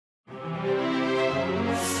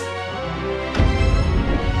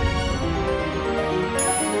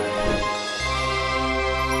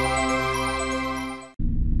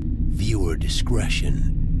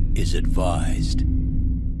Caution is advised.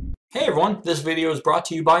 Hey everyone, this video is brought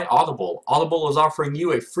to you by Audible. Audible is offering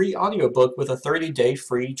you a free audiobook with a 30-day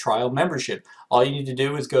free trial membership. All you need to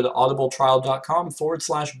do is go to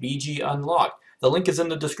audibletrial.com/BGUnlocked. The link is in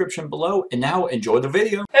the description below, and now enjoy the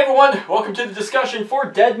video. Hey everyone, welcome to the discussion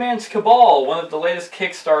for Dead Man's Cabal, one of the latest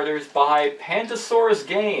Kickstarters by Pandasaurus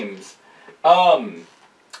Games. Did I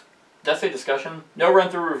say discussion? No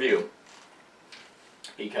run-through review.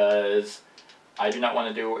 Because I do not want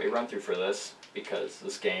to do a run-through for this. Because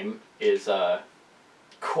this game is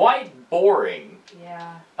quite boring.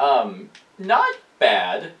 Yeah. Not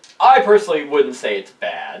bad. I personally wouldn't say it's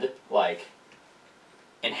bad, like,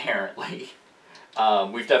 inherently.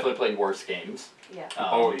 We've definitely played worse games. Yeah.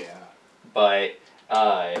 Oh yeah. But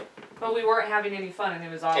we weren't having any fun, and it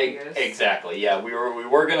was obvious. Exactly. Yeah, we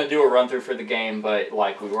were gonna do a run through for the game, but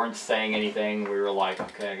like we weren't saying anything. We were like,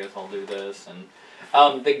 okay, I guess I'll do this, and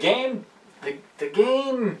the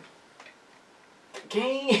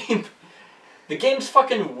game's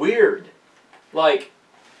fucking weird. Like,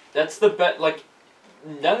 that's the like,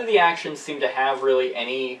 none of the actions seem to have really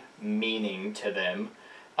any meaning to them.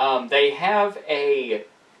 They have a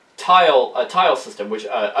tile system, which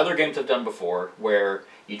other games have done before, where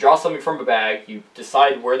you draw something from a bag, you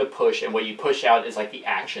decide where to push, and what you push out is like the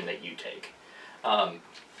action that you take.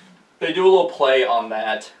 They do a little play on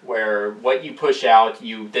that, where what you push out,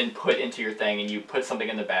 you then put into your thing, and you put something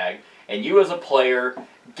in the bag. And you as a player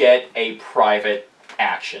get a private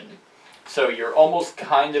action. So you're almost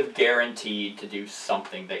kind of guaranteed to do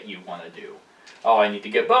something that you want to do. Oh, I need to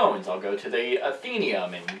get bones. I'll go to the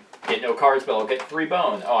Athenium and get no cards, but I'll get 3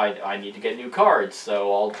 bone. Oh, I need to get new cards,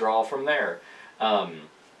 so I'll draw from there.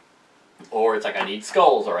 Or it's like I need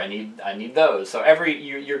skulls, or I need those. So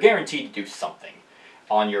you're guaranteed to do something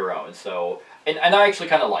on your own. So and I actually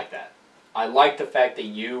kind of like that. I like the fact that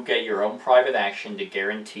you get your own private action to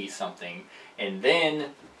guarantee something, and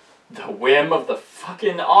then the whim of the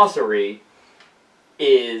fucking ossuary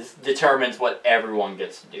determines what everyone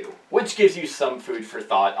gets to do, which gives you some food for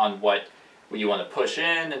thought on what you want to push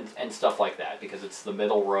in and stuff like that, because it's the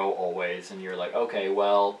middle row always, and you're like, okay,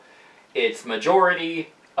 well, it's majority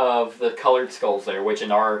of the colored skulls there, which in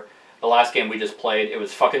the last game we just played, it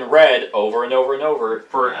was fucking red over and over and over.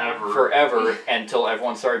 Forever, until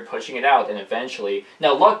everyone started pushing it out, and eventually...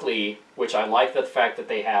 Now, luckily, which I like the fact that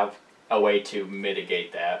they have a way to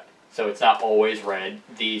mitigate that, so it's not always red.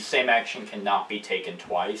 The same action cannot be taken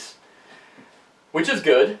twice, which is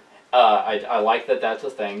good. I like that that's a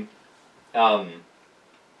thing. But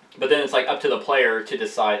then it's like up to the player to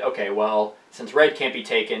decide, okay, well, since red can't be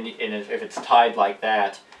taken, and if it's tied like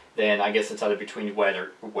that, then I guess it's either between red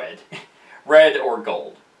or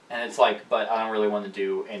gold. And it's like, but I don't really want to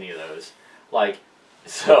do any of those. Like,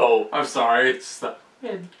 so... I'm sorry, it's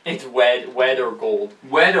wed or gold.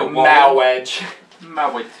 Wed or gold. Mowedge.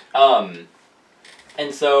 Mowedge.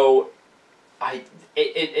 And so,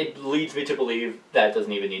 it leads me to believe that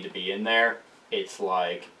doesn't even need to be in there. It's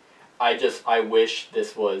like, I wish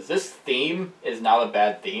this theme is not a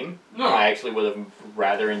bad theme. No. I actually would have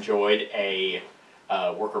rather enjoyed a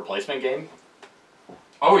worker placement game.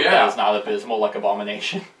 Oh yeah. That is not abysmal like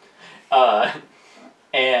Abomination.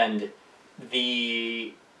 And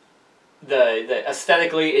the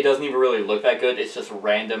aesthetically, it doesn't even really look that good. It's just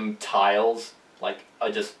random tiles, like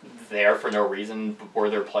just there for no reason where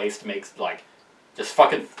they're placed makes like just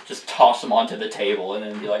toss them onto the table and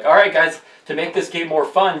then be like, all right guys, to make this game more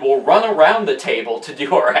fun, we'll run around the table to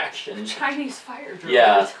do our action. Chinese fire drills.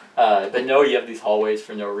 Yeah, but no, you have these hallways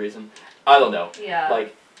for no reason. I don't know. Yeah.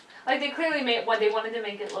 Like they clearly made what they wanted to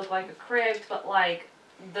make it look like a crypt, but like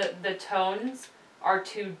the tones are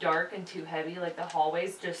too dark and too heavy. Like the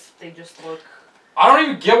hallways they just look. I don't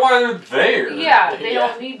even get why they're there. Yeah, they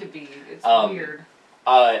don't need to be. It's weird.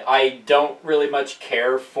 I don't really much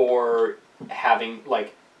care for having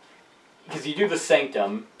like, because you do the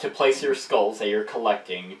sanctum to place your skulls that you're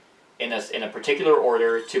collecting in a particular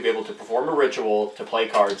order to be able to perform a ritual, to play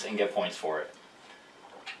cards and get points for it.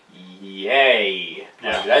 Yay!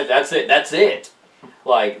 Yeah. Like, that's it. That's it.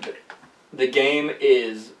 Like, the game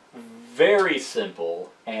is very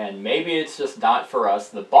simple, and maybe it's just not for us.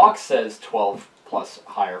 The box says 12 plus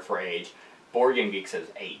higher for age. Board Game Geek says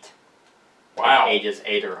 8. Wow. Age is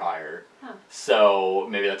 8 or higher. Huh. So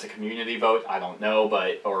maybe that's a community vote. I don't know,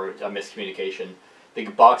 or a miscommunication. The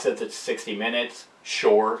box says it's 60 minutes.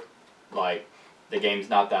 Sure, like. The game's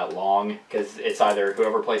not that long, because it's either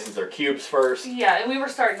whoever places their cubes first. Yeah, and we were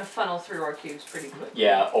starting to funnel through our cubes pretty quick.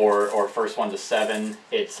 Yeah, or first 1 to 7.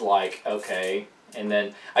 It's like, okay. And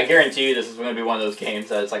then, I guarantee you this is going to be one of those games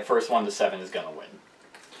that it's like first 1 to 7 is going to win.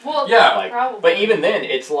 Well, yeah, like, probably. But even then,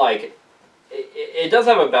 it's like, it does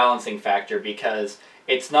have a balancing factor because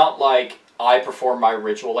it's not like I perform my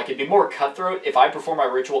ritual. Like, it'd be more cutthroat if I perform my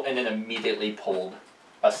ritual and then immediately pulled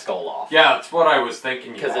a skull off. Yeah, that's what I was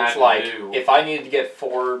thinking. Because it's like, if I needed to get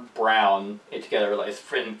 4 brown together, like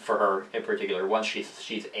for her in particular, once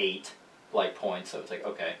she's 8 like points, so it's like,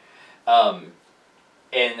 okay.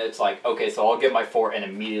 And it's like, okay, so I'll get my 4 and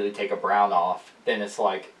immediately take a brown off. Then it's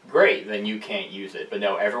like, great, then you can't use it. But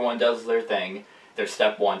no, everyone does their thing. Their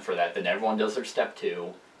step 1 for that. Then everyone does their step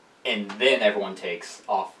 2. And then everyone takes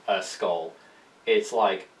off a skull. It's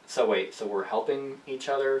like, so wait, so we're helping each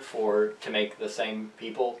other to make the same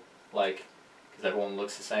people? Like, because everyone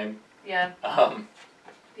looks the same? Yeah.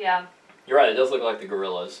 Yeah. You're right, it does look like the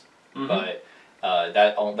gorillas. Mm-hmm. But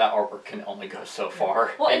that artwork can only go so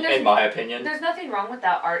far, well, in my opinion. There's nothing wrong with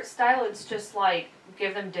that art style. It's just like,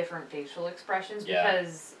 give them different facial expressions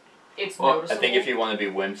because it's noticeable. I think if you want to be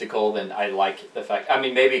whimsical, then I like the fact... I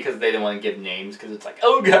mean, maybe because they didn't want to give names, because it's like,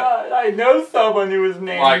 oh god, I know someone who was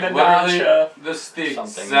named like, Natasha. literally, this is the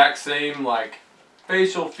exact same, like,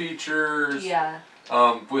 facial features. Yeah.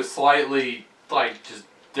 With slightly, like, just...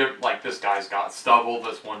 like, this guy's got stubble,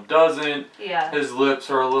 this one doesn't. Yeah. His lips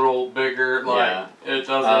are a little bigger, like, it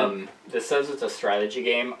doesn't... This says it's a strategy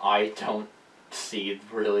game. I don't see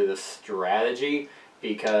really the strategy,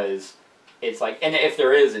 because it's like... And if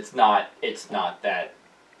there is, it's not that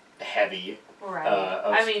heavy. Right.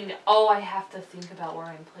 I mean, I have to think about where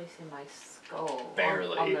I'm placing my skull.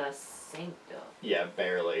 Barely. On the sanctum. Yeah,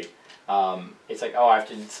 barely. It's like, I have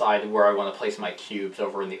to decide where I want to place my cubes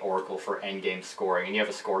over in the Oracle for endgame scoring, and you have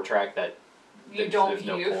a score track that there's no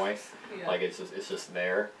point. Yeah. Like, it's just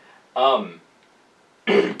there.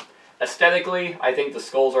 Aesthetically, I think the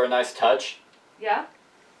skulls are a nice touch. Yeah.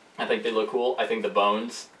 I think they look cool. I think the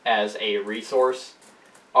bones as a resource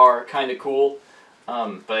are kind of cool.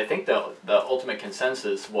 But I think the ultimate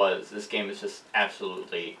consensus was this game is just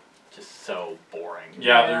absolutely just so boring.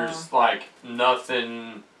 Yeah, there's, like,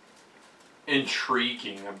 nothing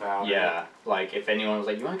intriguing about it. Yeah, like, if anyone was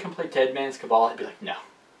like, you want to come play Dead Man's Cabal? I'd be like, no,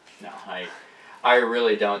 I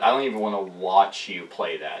really don't. I don't even want to watch you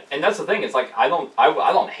play that. And that's the thing, it's like, I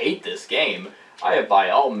don't hate this game. I have by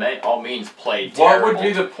all means played terrible. What would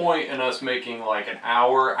be the point in us making, like, an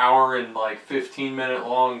hour and, like, 15-minute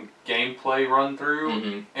long gameplay run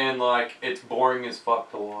through, and, like, it's boring as fuck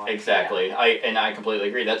to watch? Exactly. Yeah. I completely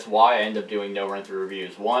agree. That's why I end up doing no run through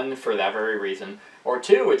reviews. 1, for that very reason. Or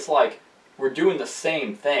 2, it's like, we're doing the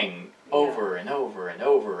same thing over and over and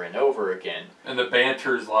over and over again. And the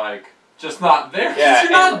banter's, like, just not there. Yeah,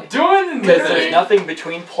 you're not doing anything. Because there's nothing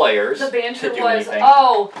between players. The banter to do was, anything.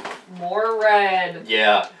 more red.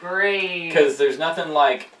 Yeah. Great. Because there's nothing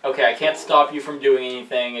like, okay, I can't stop you from doing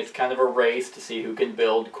anything. It's kind of a race to see who can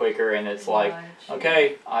build quicker, and it's like,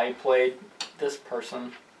 okay, I played this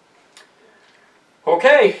person.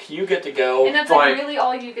 Okay, you get to go. And that's like really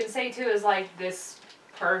all you can say too is like this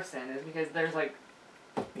person is because there's like.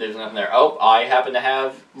 There's nothing there. Oh, I happen to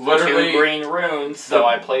have literally 2 green runes, so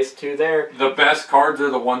I placed 2 there. The best cards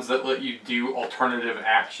are the ones that let you do alternative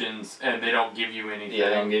actions, and they don't give you anything. Yeah,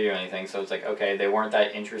 they don't give you anything, so it's like, okay, they weren't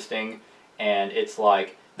that interesting, and it's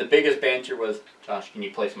like, the biggest banter was, Josh, can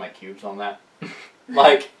you place my cubes on that?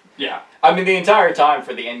 Like, yeah. I mean, the entire time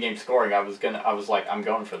for the endgame scoring, I was like, I'm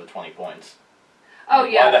going for the 20 points. Oh,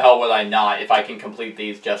 yeah. Why the hell would I not, if I can complete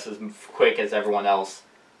these just as quick as everyone else?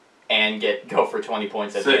 And go for 20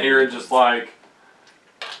 points at the end. Sit here and just like,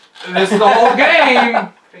 this is the whole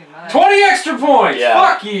game! 20 extra points! Yeah.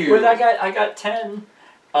 Fuck you! Wait, I got 10.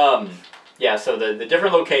 Yeah, so the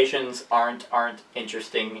different locations aren't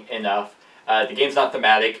interesting enough. The game's not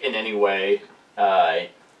thematic in any way.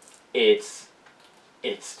 It's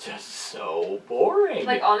just so boring.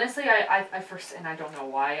 Like, honestly, I first, and I don't know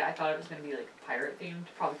why, I thought it was going to be, like, pirate themed,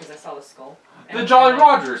 probably because I saw the skull. The Jolly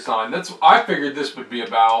Roger sign. I figured this would be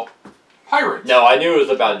about pirates. No, I knew it was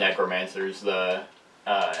about Necromancers,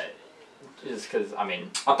 just because, I mean...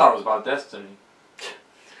 I thought it was about Destiny.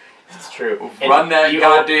 It's true. Run that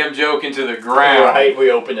goddamn joke into the ground. Right, we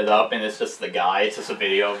open it up and it's just the guy. It's just a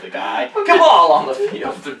video of the guy. Cabal on the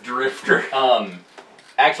field. The drifter.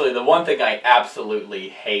 Actually, the one thing I absolutely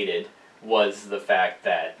hated was the fact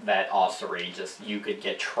that ossuary you could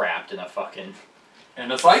get trapped in a fucking... In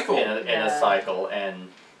a cycle. In a cycle, and...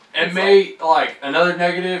 It may, like, another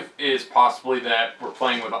negative is possibly that we're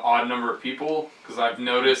playing with an odd number of people, because I've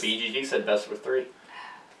noticed... BGG said best with 3.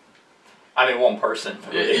 I mean, 1 person.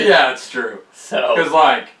 Yeah, it's true. So...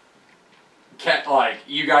 Because,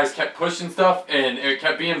 you guys kept pushing stuff, and it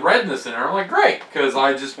kept being red in the center. I'm like, great, because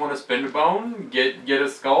I just want to spin a bone, get a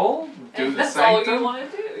skull, do the that's sanctum. all you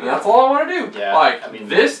want to do. And that's all I want to do. Yeah, Like, I mean,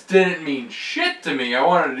 this didn't mean shit to me. I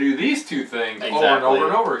wanted to do these two things over and over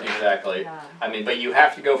and over again. Exactly. Yeah. I mean, but you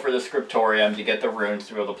have to go for the scriptorium to get the runes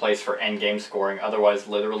to be able to place for endgame scoring. Otherwise,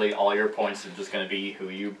 literally all your points are just going to be who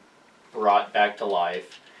you brought back to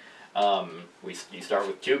life. You start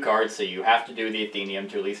with 2 cards, so you have to do the Athenium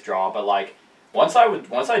to at least draw. But like, once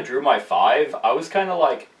I drew my 5, I was kind of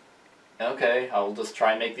like, okay, I'll just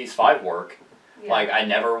try and make these 5 work. Yeah. Like, I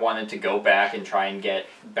never wanted to go back and try and get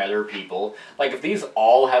better people. Like, if these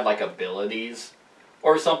all had, like, abilities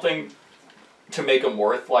or something to make them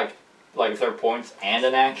worth, like if they're points and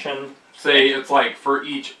an action. Say, it's like, for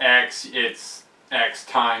each X, it's X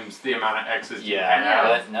times the amount of X's you have.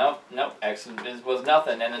 Yeah. But nope, X was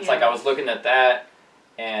nothing. And it's Yeah. like, I was looking at that,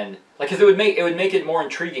 and, like, because it would make it more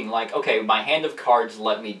intriguing. Like, okay, my hand of cards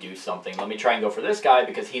let me do something. Let me try and go for this guy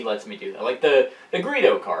because he lets me do that. Like, the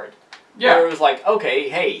Greedo card. Yeah. Where it was like, okay,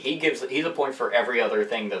 hey, he's a point for every other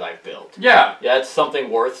thing that I've built. Yeah. That's something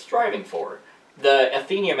worth striving for. The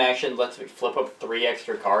Athenium action lets me flip up 3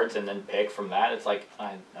 extra cards and then pick from that. It's like,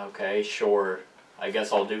 okay, sure, I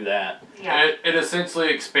guess I'll do that. Yeah. It essentially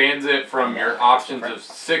expands it from your options of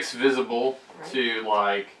 6 visible to,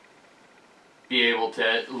 like, be able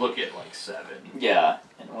to look at, like, 7. Yeah,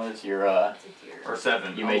 and what is your, Or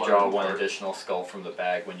 7. you may draw 1 cards. additional skull from the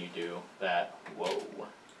bag when you do that. Whoa. Whoa.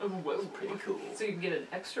 Pretty cool. So you can get an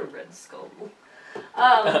extra red skull.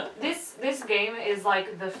 This game is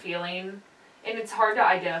like the feeling, and it's hard to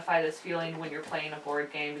identify this feeling when you're playing a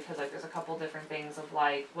board game because like there's a couple different things of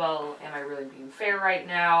like, well, am I really being fair right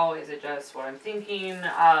now? Is it just what I'm thinking?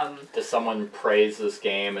 Does someone praise this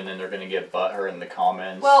game and then they're gonna get butthurt in the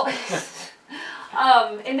comments? Well,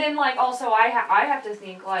 and then like also I have to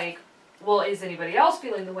think like, well, is anybody else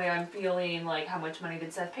feeling the way I'm feeling? Like, how much money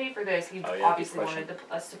did Seth pay for this? He obviously wanted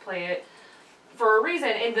us to play it for a reason.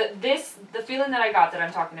 And the feeling that I got that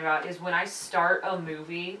I'm talking about is when I start a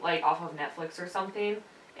movie, like, off of Netflix or something,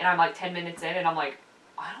 and I'm, like, 10 minutes in, and I'm like,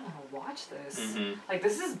 I don't want to watch this. Mm-hmm. Like,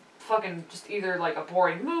 this is fucking just either, like, a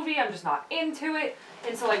boring movie, I'm just not into it.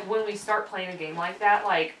 And so, like, when we start playing a game like that,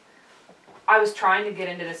 like, I was trying to get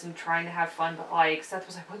into this and trying to have fun, but, like, Seth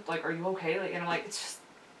was like, what, like, are you okay? Like, and I'm like, it's just...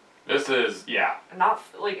 This is, yeah. Not,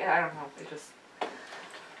 like, I don't know, it just...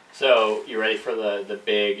 So, you ready for the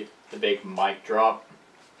big mic drop?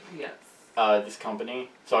 Yes. This company.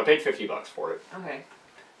 So I paid $50 for it. Okay.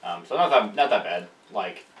 So not that bad.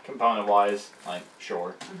 Like, component-wise, like,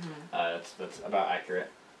 sure. Mm-hmm. That's about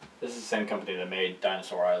accurate. This is the same company that made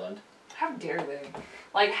Dinosaur Island. How dare they?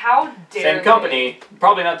 Like, how dare Same company,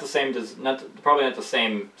 probably not the same. Probably not the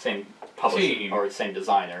same publisher Team. or same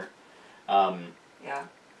designer. Yeah.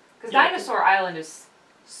 Because Yeah. Dinosaur Island is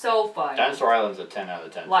so fun. Dinosaur Island's a 10 out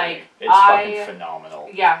of 10. Like, for me. It's fucking phenomenal.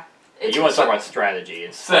 Yeah. You want to talk about strategy?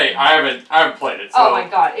 It's Say, I haven't played it, so... Oh my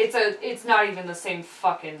god, it's not even the same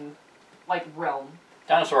fucking, like, realm.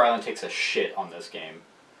 Dinosaur Island takes a shit on this game.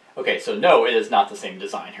 Okay, so no, it is not the same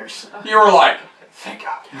designers. You were like, thank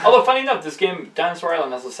God. Although, funny enough, this game, Dinosaur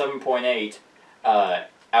Island, has a 7.8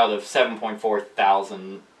 out of 7.4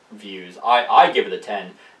 thousand views. I give it a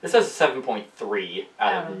 10. This has a 7.3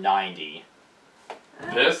 out of 90.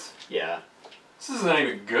 This? Yeah. This isn't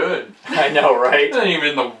even good. I know, right? This isn't even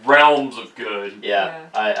in the realms of good. Yeah.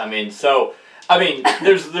 I mean,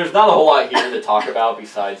 there's not a whole lot here to talk about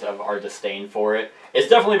besides of our disdain for it. It's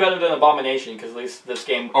definitely better than Abomination, because at least this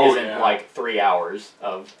game isn't like 3 hours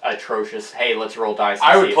of atrocious, hey, let's roll dice and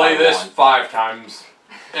I see would if play this won. 5 times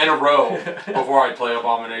in a row before I'd play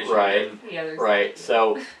Abomination. Right. again. Yeah, there's Right.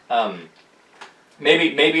 So,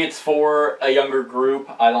 maybe it's for a younger group.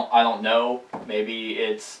 I don't know. Maybe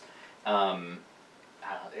it's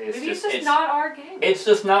Maybe it's just not our game. It's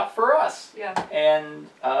just not for us. Yeah. And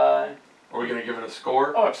Are we gonna give it a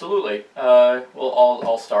score? oh, absolutely. Well,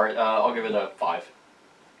 I'll start. I'll give it a 5.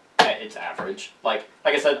 It's average. Like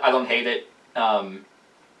I said, I don't hate it.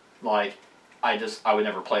 Like I would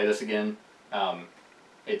never play this again.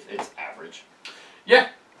 It's average. Yeah,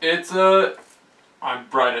 it's I'm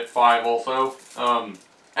right at 5 also.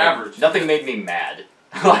 Average. Nothing made me mad.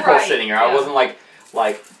 Like I was sitting here. I wasn't like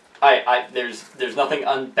there's nothing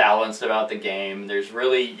unbalanced about the game.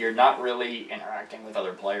 You're not really interacting with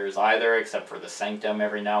other players either, except for the Sanctum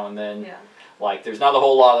every now and then. Yeah. Like there's not a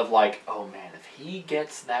whole lot of like, oh man, if he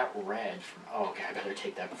gets that red from okay, I better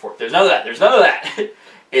take that before. There's none of that.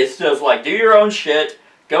 It's just like do your own shit,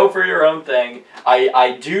 go for your own thing.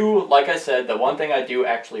 I do, like I said, the one thing I do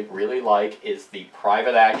actually really like is the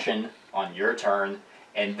private action on your turn.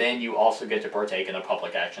 And then you also get to partake in a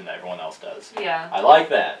public action that everyone else does. Yeah. I like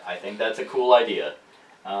that. I think that's a cool idea.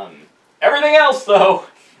 Everything else, though.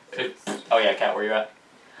 Oh yeah, Kat, where you at?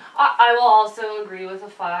 I will also agree with a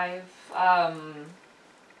 5.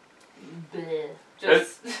 Bleh.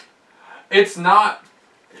 Just It's not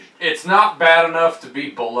bad enough to be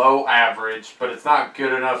below average, but it's not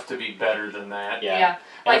good enough to be better than that. yeah.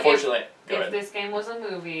 Like unfortunately, if this game was a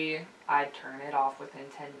movie, I'd turn it off within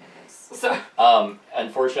 10 minutes. So.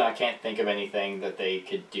 Unfortunately, I can't think of anything that they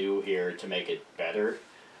could do here to make it better.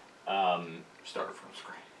 Start from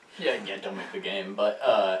scratch. Yeah, don't make the game, but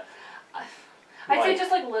I'd say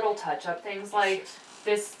just like little touch-up things like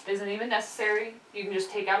this isn't even necessary. You can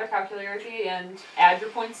just take out a calculator at the end, add your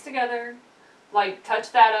points together, like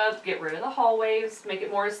touch that up, get rid of the hallways, make it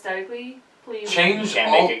more aesthetically pleasing.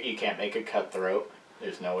 You can't make a cutthroat.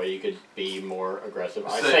 There's no way you could be more aggressive.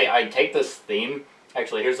 I take this theme.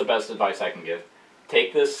 Actually, here's the best advice I can give: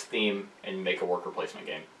 take this theme and make a worker placement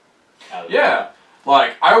game. Yeah.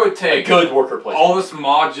 Like, I would take a good worker placement. All this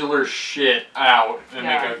modular shit out and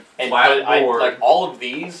make a flat board. Like, all of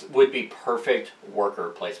these would be perfect worker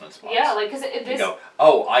placement spots. Yeah, like, because this... You go,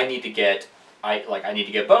 oh, I need to get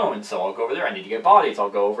bones, so I'll go over there. I need to get bodies,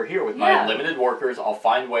 I'll go over here. With my limited workers, I'll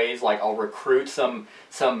find ways, like, I'll recruit some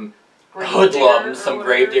hoodlums, some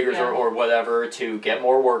gravediggers or whatever to get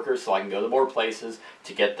more workers so I can go to more places,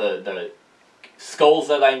 to get the skulls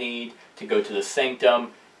that I need, to go to the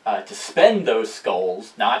sanctum, to spend those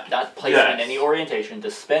skulls, not place them in any orientation, to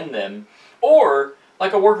spend them, or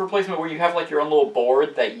like a worker placement where you have like your own little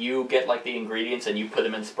board that you get like the ingredients and you put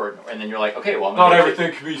them in spurt, and then you're like, okay, well, not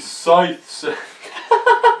everything can be scythes.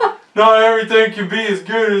 Not everything can be as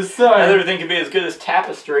good as scythe. Not everything can be as good as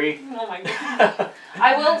tapestry. Oh my god.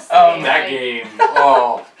 I will say that game.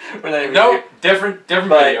 Oh, nope, different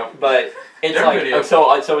video. But it's like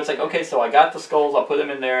so it's like, okay, so I got the skulls, I'll put them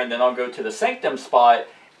in there, and then I'll go to the sanctum spot.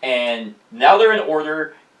 And now they're in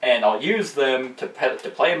order, and I'll use them to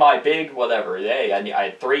play my big whatever. Hey, I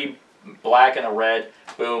had 3 black and a red,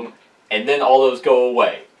 boom, and then all those go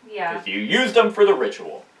away. Yeah. Because you used them for the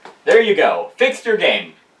ritual. There you go. Fixed your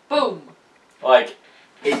game. Boom. Like,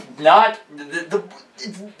 it's not...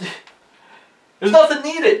 There's nothing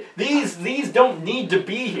needed. These don't need to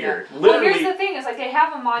be here. Yeah. Literally. Well, here's the thing. It's like they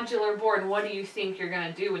have a modular board, and what do you think you're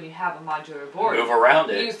going to do when you have a modular board? Move around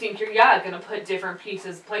it. You think you're, going to put different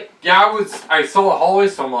pieces... Yeah, I saw the hallway,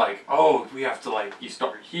 so I'm like, oh, we have to, like, you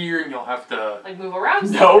start here, and you'll have to... Like, move around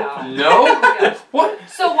somehow. No? Yeah. What?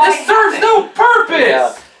 So why this serves no purpose!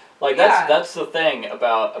 Yeah. Like, that's the thing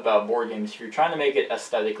about board games. If you're trying to make it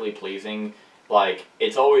aesthetically pleasing, like,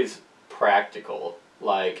 it's always practical.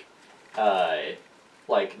 Like the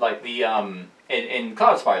in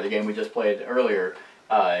Cloudspire, the game we just played earlier,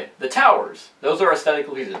 the towers, those are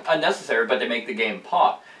aesthetically pleasing, unnecessary, but they make the game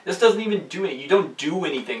pop. This doesn't even do anything. You don't do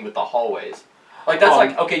anything with the hallways. Like, that's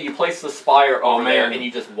like, okay, you place the spire over there and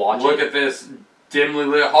you just watch Look at this dimly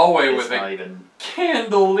lit hallway with a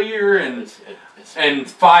chandelier and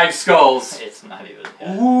 5 skulls. It's not even.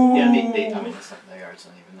 Ooh. Yeah, the art's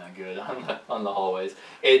not even that good on the hallways.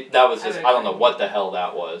 That was just, I don't know what the hell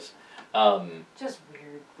that was. Just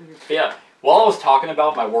weird. Yeah. While I was talking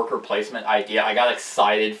about my worker placement idea, I got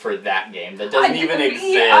excited for that game that doesn't even exist.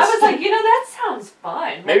 I was like, that sounds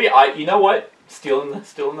fun. Maybe you know what? Stealing the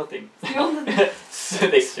theme.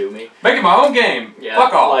 They sue me. Making my own game. Yeah.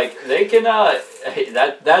 Fuck off. Like, they can,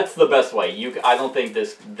 that's the best way. I don't think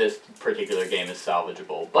this particular game is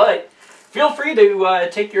salvageable, but feel free to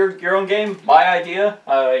take your own game. My idea.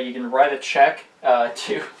 You can write a check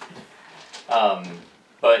to.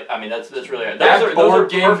 But I mean, that's really those are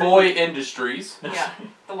Game Boy Industries. Yeah,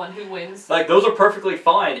 the one who wins. Like, those are perfectly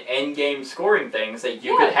fine end game scoring things that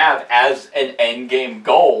you could have as an end game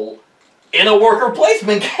goal in a worker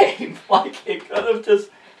placement game. Like, it could have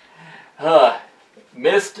just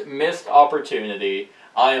missed opportunity.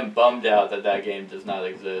 I am bummed out that game does not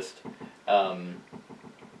exist. And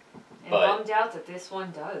bummed out that this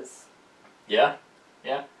one does. Yeah.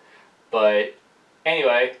 But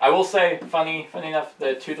anyway, I will say, funny enough,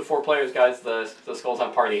 the 2 to 4 players, guys, the skulls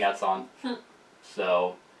have party hats on.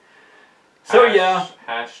 So yeah.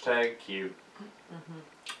 Hashtag cute. Mm-hmm.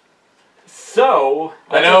 So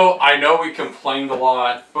I know we complained a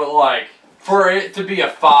lot, but like, for it to be a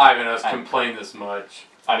 5 and us complain this much,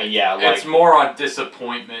 I mean, yeah, like, it's more on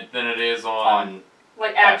disappointment than it is on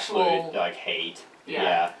like actual absolute, like, hate.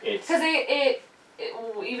 Yeah, it's because it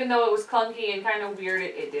even though it was clunky and kind of weird,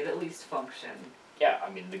 it did at least function. Yeah,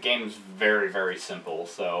 I mean, the game's very, very simple,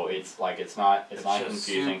 so it's like it's not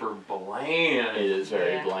confusing. Super bland. It is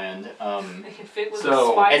very bland. If it was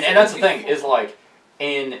and that's the thing is, like,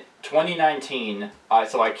 in 2019,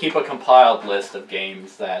 so I keep a compiled list of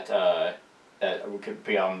games that could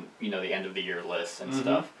be on the end of the year lists and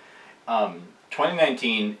stuff.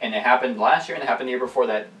 2019, and it happened last year and it happened the year before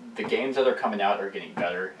that. the games that are coming out are getting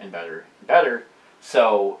better and better and better.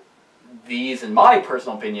 So these, in my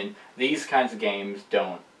personal opinion, these kinds of games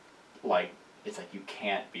don't, like, it's like you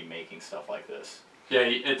can't be making stuff like this. Yeah,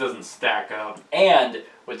 it doesn't stack up. And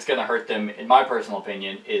what's going to hurt them, in my personal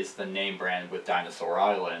opinion, is the name brand with Dinosaur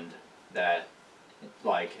Island that,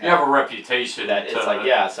 like... You have a reputation. That it's like,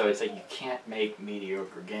 yeah, so it's like you can't make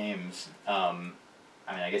mediocre games. I mean,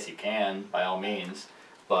 I guess you can, by all means,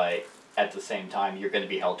 but at the same time, you're going to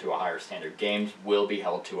be held to a higher standard. Games will be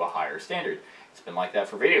held to a higher standard. It's been like that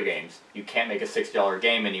for video games. You can't make a $6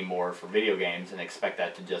 game anymore for video games and expect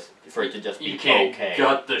that to just be okay. You can't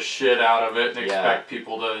gut the shit out of it and expect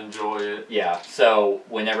people to enjoy it. Yeah, so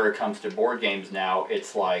whenever it comes to board games now,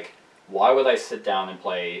 it's like, why would I sit down and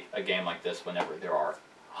play a game like this whenever there are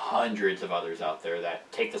hundreds of others out there that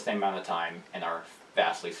take the same amount of time and are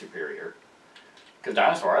vastly superior? Because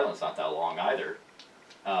Dinosaur Island's not that long either.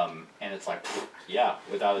 And it's like, yeah,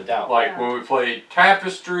 without a doubt. Like when we played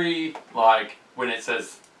Tapestry, like when it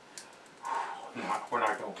says, no, we're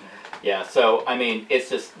not going to. Yeah, so I mean, it's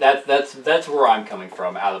just that's where I'm coming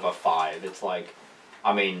from. Out of a 5, it's like,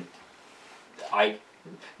 I mean,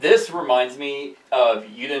 this reminds me of,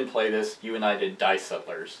 you didn't play this. You and I did Dice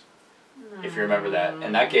Settlers, if you remember that.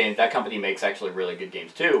 And that company makes actually really good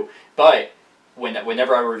games too. But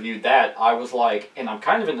whenever I reviewed that, I was like, and I'm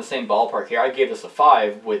kind of in the same ballpark here. I gave this a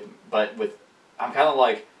 5 I'm kind of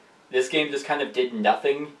like, this game just kind of did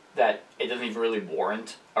nothing that it doesn't even really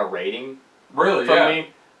warrant a rating. Really, from me.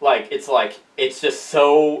 Like it's just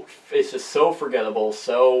so forgettable,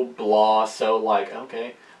 so blah, so like,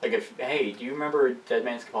 okay. Like hey, do you remember Dead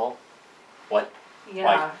Man's Cabal? What? Yeah.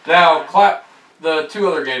 Like, now, the 2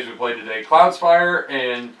 other games we played today, Cloudspire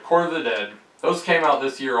and Court of the Dead, those came out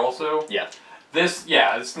this year also. Yeah.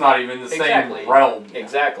 It's not even the same realm.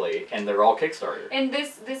 Exactly, and they're all Kickstarter. And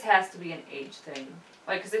this has to be an age thing.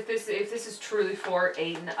 Like, because if this is truly for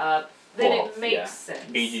 8 and up, then it makes sense.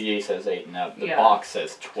 BGG says 8 and up. The box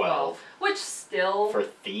says 12. Which still... For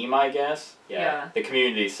theme, I guess. Yeah. The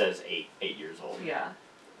community says 8 years old. Yeah.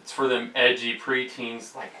 It's for them edgy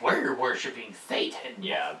preteens, like, we're worshipping Satan.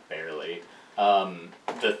 Yeah, barely.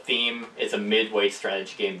 The theme is a mid-weight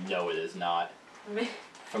strategy game. No, it is not.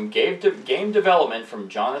 From game development from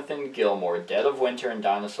Jonathan Gilmour, Dead of Winter and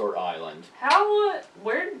Dinosaur Island.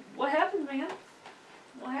 What happened, man?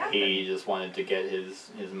 What happened? He just wanted to get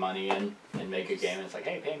his money in and make a game, and it's like,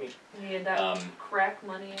 hey, pay me. He had that crack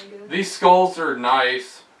money, I guess. These skulls are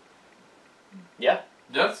nice. Yeah.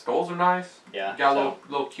 Yeah, skulls are nice. Yeah. Got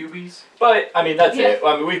little cubies. But I mean, that's it.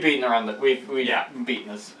 I mean, we've beaten around we've beaten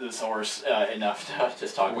this horse enough to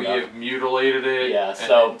just talk about. We have mutilated it. Yeah. And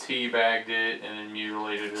So then teabagged it and then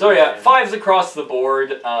mutilated it. So yeah, 5s across the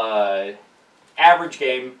board. Average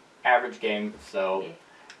game. So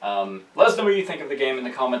let us know what you think of the game in the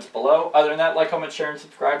comments below. Other than that, like, comment, share, and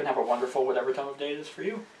subscribe, and have a wonderful whatever time of day it is for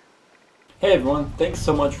you. Hey everyone, thanks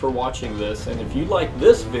so much for watching this, and if you like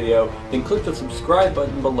this video, then click the subscribe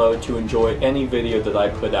button below to enjoy any video that I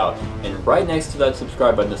put out. And right next to that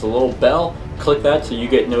subscribe button is a little bell. Click that so you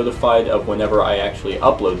get notified of whenever I actually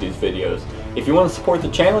upload these videos. If you want to support the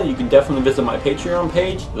channel, you can definitely visit my Patreon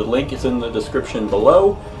page. The link is in the description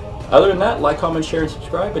below. Other than that, like, comment, share, and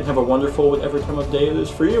subscribe, and have a wonderful whatever time of day it is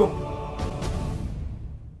for you.